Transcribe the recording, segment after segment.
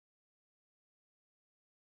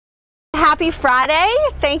happy Friday.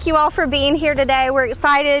 Thank you all for being here today. We're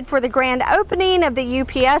excited for the grand opening of the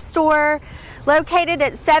UPS store located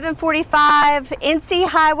at 745 NC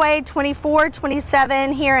Highway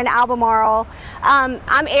 2427 here in Albemarle.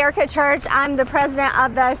 I'm Erica Church. I'm the president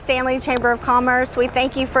of the Stanley Chamber of Commerce. We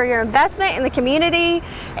thank you for your investment in the community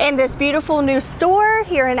and this beautiful new store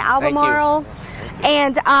here in Albemarle.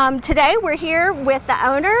 And today we're here with the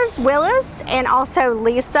owners, Willis and also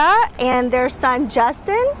Lisa, and their son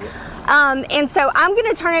Justin. And so I'm going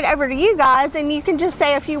to turn it over to you guys, and you can just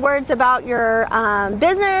say a few words about your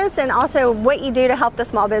business and also what you do to help the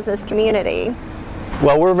small business community.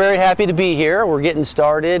 Well, we're very happy to be here. We're getting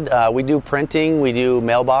started. We do printing, we do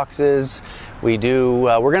mailboxes, we're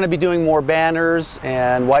going to be doing more banners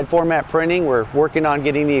and wide format printing. We're working on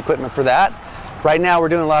getting the equipment for that. Right now we're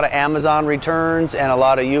doing a lot of Amazon returns and a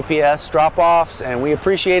lot of UPS drop-offs, and we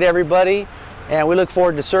appreciate everybody and we look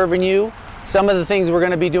forward to serving you. Some of the things we're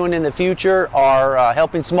going to be doing in the future are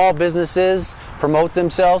helping small businesses promote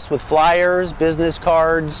themselves with flyers, business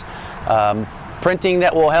cards, printing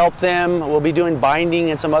that will help them. We'll be doing binding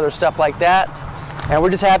and some other stuff like that. And we're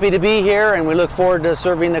just happy to be here, and we look forward to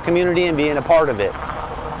serving the community and being a part of it.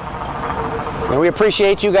 And we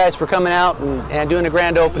appreciate you guys for coming out and doing a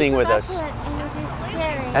grand opening with us.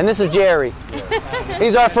 And this is Jerry.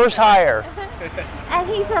 He's our first hire. And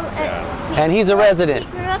he's a resident.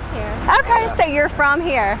 He grew up here. Okay, so you're from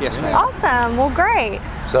here. Yes, ma'am. Awesome. Well, great.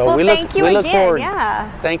 So well, we thank you look again. forward. Yeah.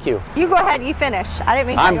 Thank you. You go ahead. You finish. I didn't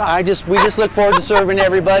mean to cut you off. We just look forward to serving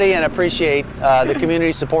everybody and appreciate the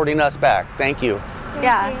community supporting us back. Thank you.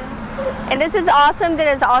 Yeah. And this is awesome that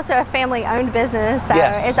it's also a family-owned business, so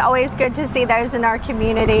yes. It's always good to see those in our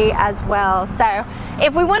community as well. So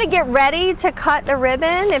if we want to get ready to cut the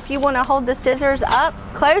ribbon, if you want to hold the scissors up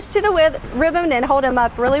close to the ribbon and hold them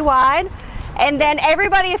up really wide. And then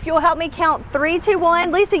everybody, if you'll help me count 3, 2,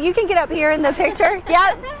 1. Lisa, you can get up here in the picture.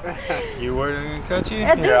 Yep. You were going to cut you?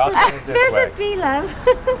 Here, I'll take it this way. There's a fee, love.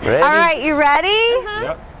 Ready? All right, you ready?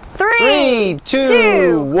 Yep. 3,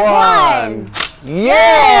 2, 1.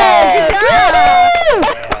 Yeah! Yeah!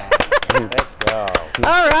 Let's go.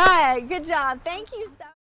 All right, good job. Thank you so much.